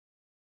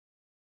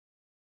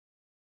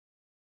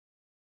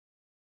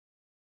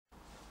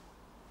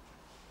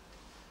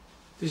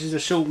This is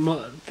a short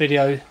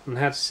video on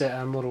how to set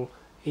our model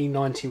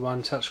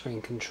E91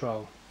 touchscreen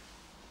control.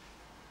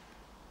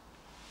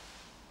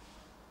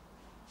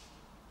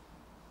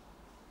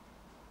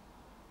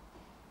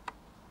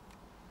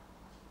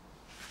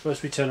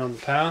 First we turn on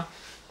the power.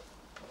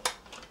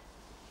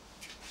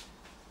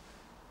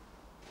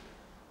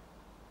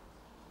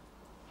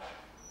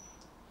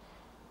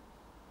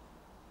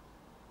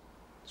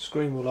 The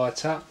screen will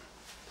light up.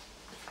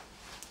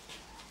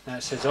 Now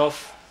it says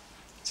off.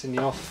 It's in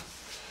the off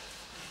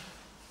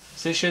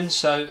position,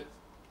 so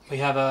we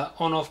have a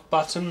on-off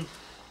button,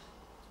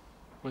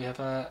 we have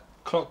a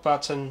clock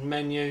button,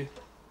 menu,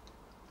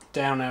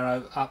 down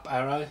arrow, up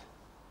arrow.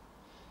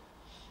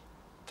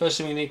 First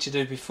thing we need to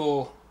do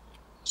before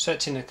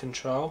setting a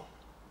control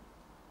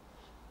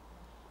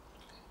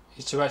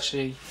is to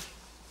actually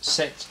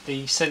set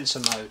the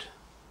sensor mode.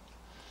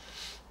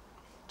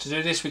 To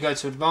do this we go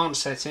to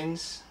advanced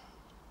settings,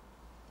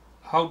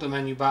 hold the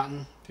menu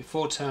button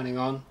before turning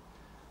on.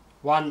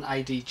 1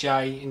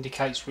 ADJ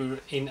indicates we're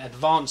in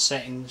advanced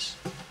settings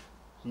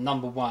on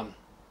number 1.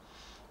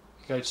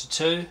 Go to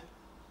 2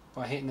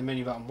 by hitting the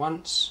menu button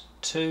once.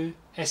 2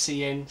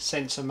 SEN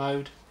sensor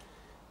mode.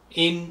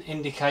 In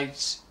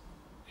indicates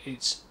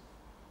it's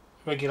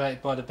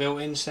regulated by the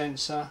built-in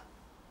sensor.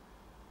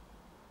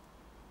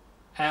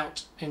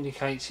 Out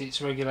indicates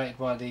it's regulated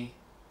by the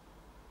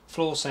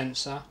floor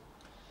sensor.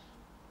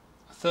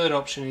 A third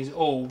option is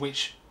all,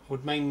 which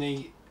would mean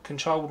the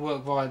control would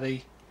work via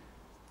the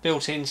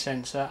built-in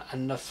sensor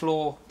and the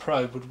floor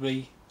probe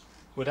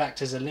would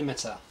act as a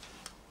limiter.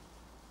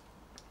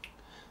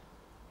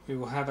 We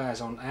will have ours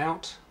on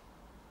out.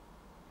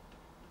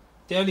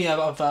 The only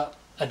other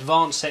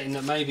advanced setting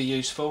that may be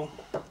useful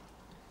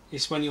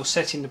is when you're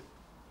setting the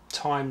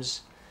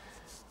times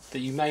that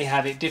you may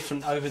have it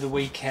different over the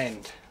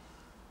weekend.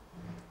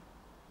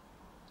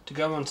 To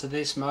go onto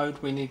this mode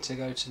we need to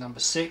go to number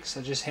 6,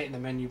 so just hit the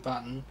menu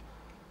button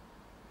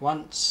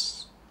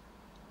once,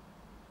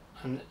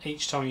 and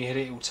each time you hit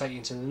it, it will take you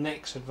into the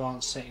next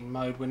advanced setting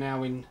mode. We're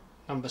now in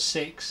number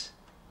 6,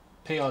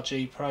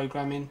 Prg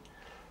Programming.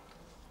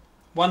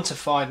 1 to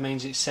 5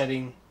 means it's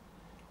setting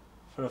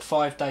for a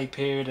 5-day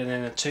period and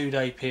then a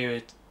 2-day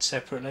period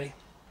separately.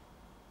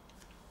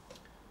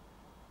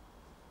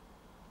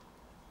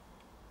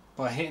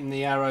 By hitting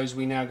the arrows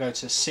we now go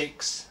to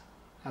 6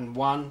 and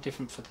 1,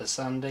 different for the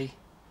Sunday,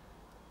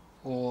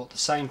 or the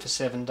same for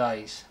 7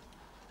 days.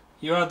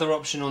 Your other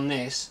option on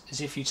this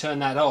is if you turn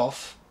that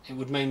off, it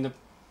would mean the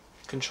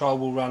control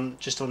will run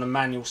just on a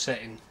manual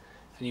setting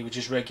and you would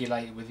just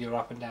regulate it with your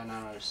up and down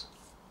arrows.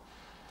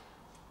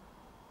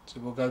 So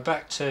we'll go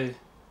back to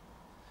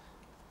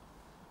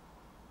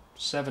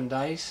 7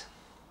 days.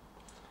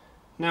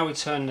 Now we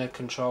turn the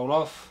control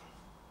off,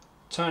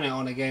 turn it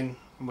on again,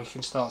 and we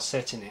can start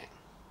setting it.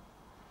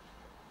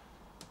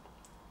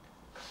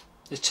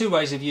 There's 2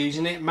 ways of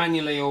using it,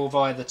 manually or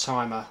via the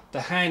timer.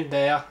 The hand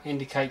there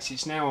indicates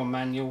it's now on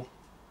manual.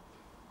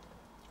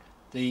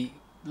 The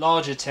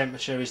larger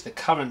temperature is the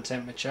current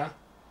temperature,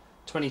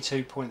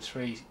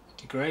 22.3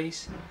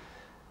 degrees.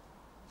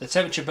 The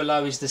temperature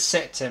below is the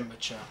set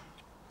temperature.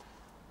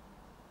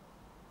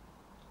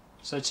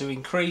 So to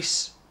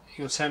increase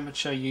your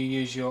temperature you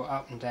use your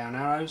up and down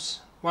arrows.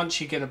 Once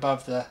you get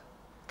above the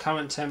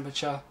current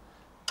temperature,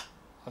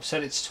 I've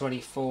set it to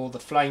 24, the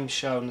flames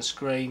show on the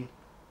screen,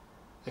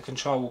 the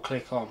control will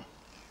click on.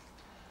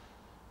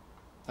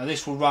 Now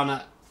this will run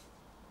at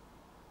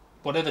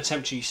whatever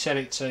temperature you set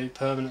it to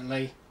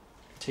permanently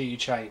until you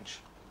change.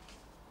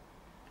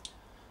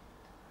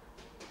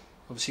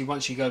 Obviously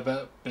once you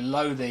go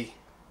below the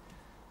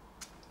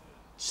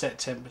set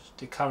temperature,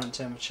 the current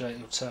temperature, it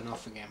will turn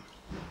off again.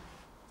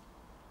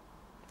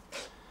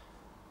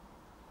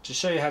 To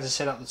show you how to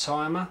set up the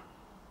timer,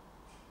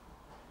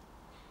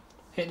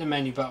 hit the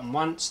menu button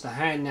once, the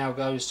hand now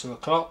goes to a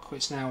clock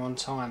which is now on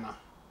timer.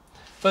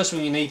 First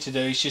thing you need to do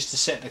is just to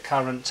set the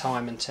current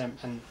time and temp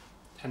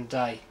and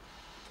day.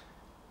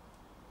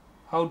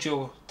 Hold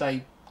your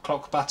day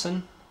clock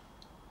button.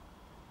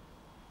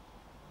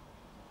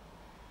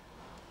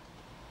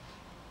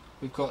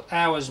 We've got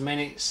hours,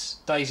 minutes,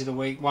 days of the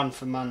week, 1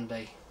 for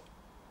Monday.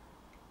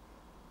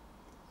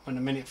 When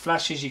the minute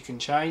flashes you can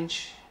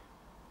change.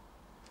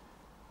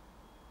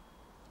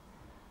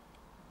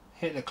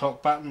 Hit the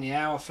clock button, the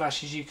hour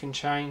flashes you can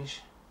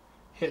change.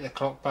 Hit the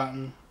clock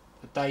button,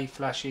 the day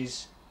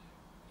flashes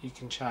you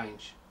can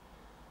change.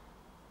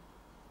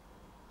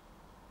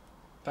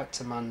 Back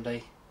to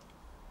Monday.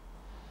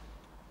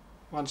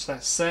 Once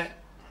that's set,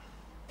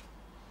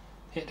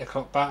 hit the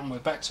clock button, we're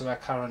back to our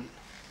current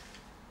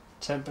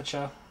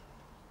temperature.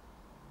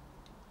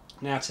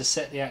 Now to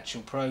set the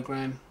actual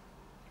program,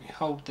 we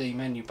hold the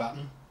menu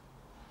button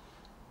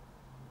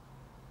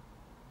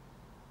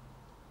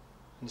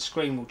and the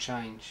screen will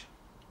change.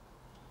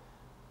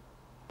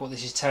 What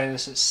this is telling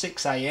us at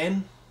 6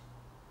 AM.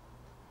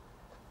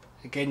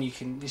 Again,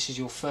 this is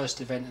your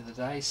first event of the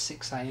day,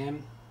 6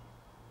 AM.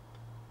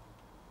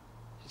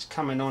 It's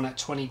coming on at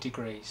 20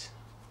 degrees.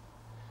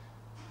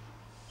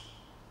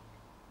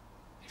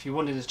 If you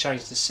wanted to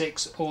change to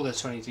 6 or the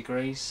 20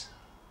 degrees,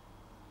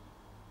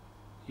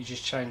 you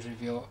just change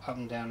with your up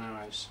and down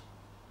arrows.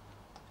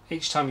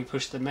 Each time you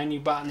push the menu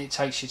button, it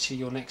takes you to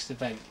your next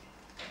event.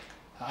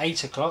 At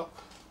 8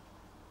 o'clock,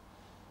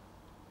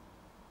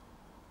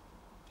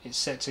 it's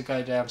set to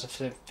go down to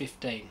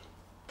 15.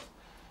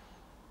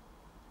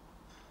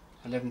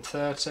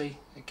 11:30,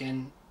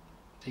 again,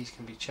 these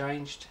can be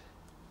changed.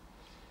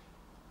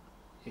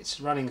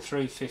 It's running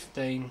through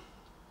 15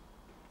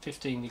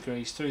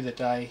 degrees through the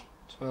day.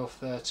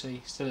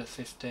 12:30, still at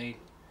 15,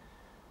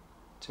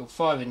 till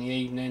 5 in the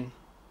evening,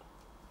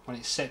 when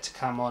it's set to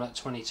come on at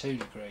 22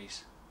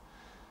 degrees.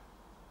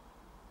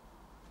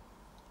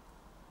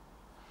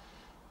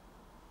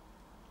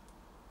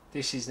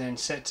 This is then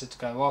set to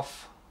go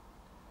off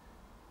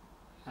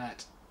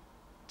at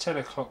 10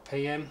 o'clock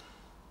PM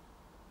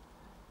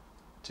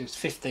to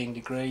 15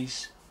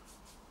 degrees.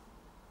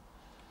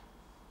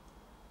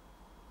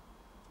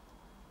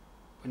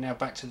 We're now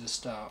back to the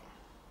start.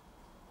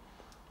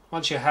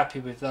 Once you're happy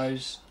with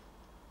those,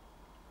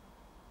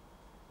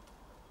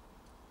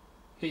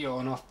 hit your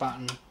on off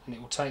button and it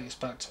will take us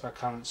back to our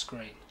current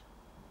screen.